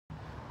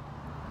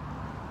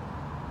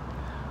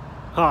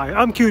Hi,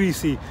 I'm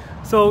QDC.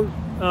 So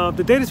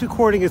the date of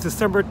recording is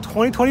December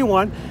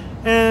 2021,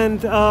 and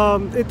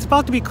it's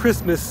about to be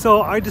Christmas.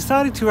 So I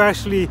decided to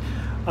actually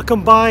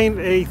combine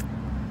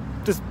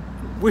just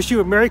wish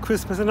you a Merry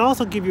Christmas and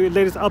also give you a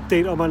latest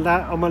update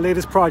on my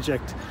latest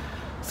project.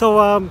 So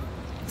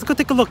let's go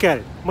take a look at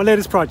it. My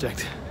latest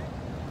project.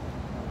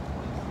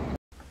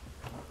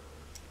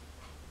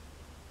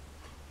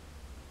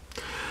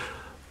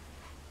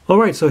 All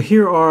right, so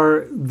here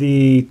are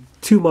the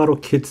two model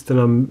kits that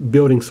I'm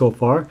building so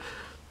far.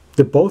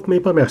 They're both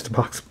made by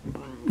Masterbox.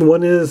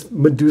 One is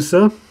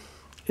Medusa,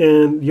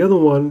 and the other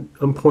one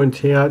I'm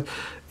pointing at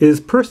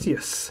is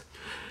Perseus.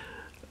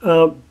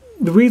 The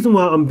reason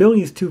why I'm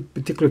building these two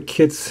particular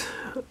kits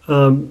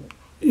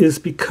is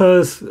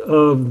because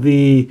of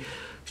the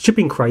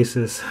shipping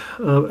crisis.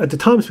 At the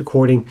time of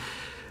recording,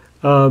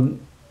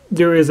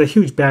 there is a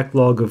huge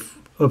backlog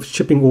of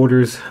shipping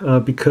orders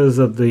because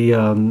of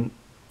the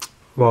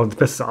well, the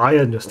best I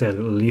understand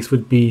it, at least,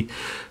 would be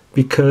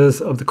because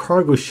of the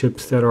cargo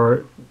ships that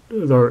are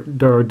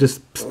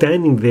just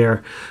standing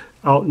there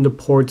out in the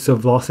ports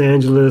of Los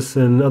Angeles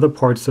and other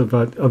parts of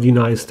the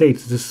United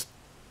States.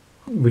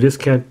 We just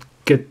can't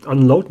get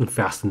unloading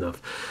fast enough.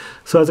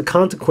 So as a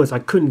consequence, I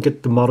couldn't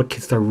get the model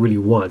kits that I really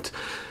want.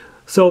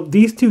 So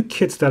these two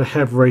kits that I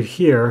have right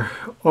here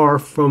are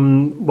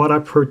from what I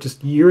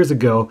purchased years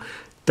ago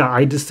that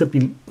I just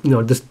simply,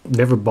 just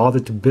never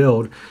bothered to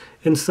build.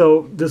 And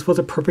so this was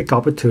a perfect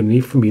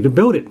opportunity for me to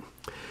build it.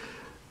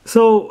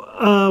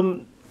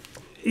 So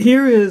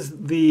here is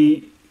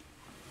the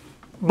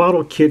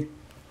model kit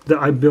that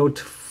I built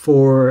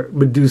for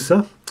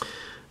Medusa.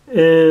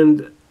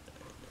 And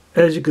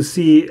as you can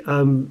see,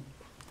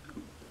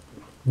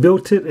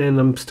 built it and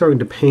I'm starting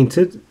to paint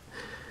it.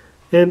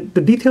 And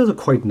the details are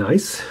quite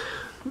nice.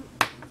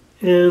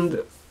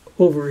 And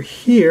over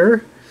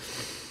here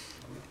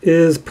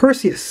is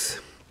Perseus.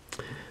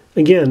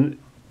 Again,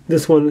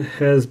 this one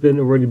has been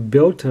already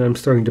built and I'm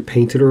starting to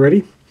paint it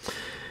already.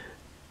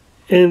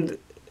 And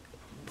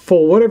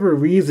for whatever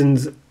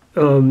reasons,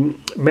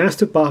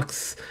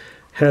 Masterbox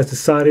has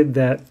decided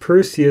that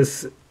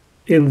Perseus,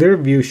 in their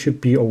view,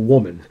 should be a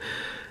woman.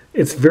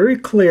 It's very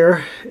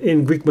clear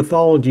in Greek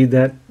mythology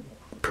that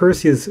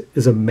Perseus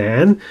is a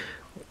man,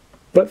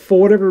 but for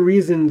whatever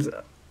reasons,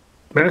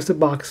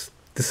 Masterbox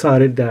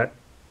decided that,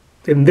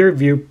 in their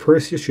view,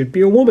 Perseus should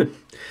be a woman.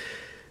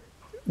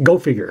 Go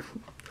figure.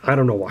 I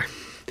don't know why.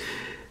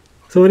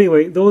 So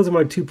anyway, those are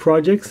my two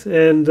projects,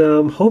 and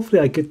hopefully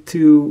I get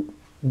to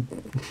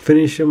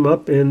finish them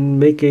up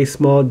and make a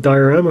small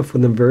diorama for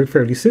them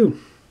fairly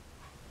soon.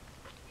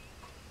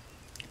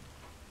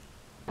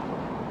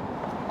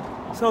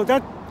 So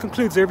that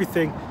concludes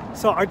everything.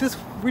 So I just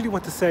really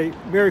want to say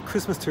Merry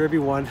Christmas to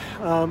everyone.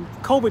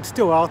 COVID's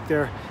still out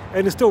there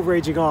and it's still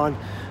raging on.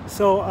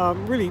 So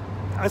really,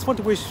 I just want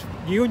to wish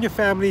you and your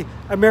family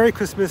a Merry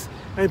Christmas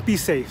and be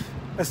safe,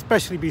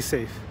 especially be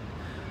safe.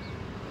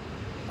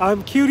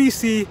 I'm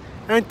QDC,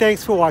 and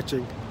thanks for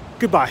watching.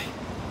 Goodbye.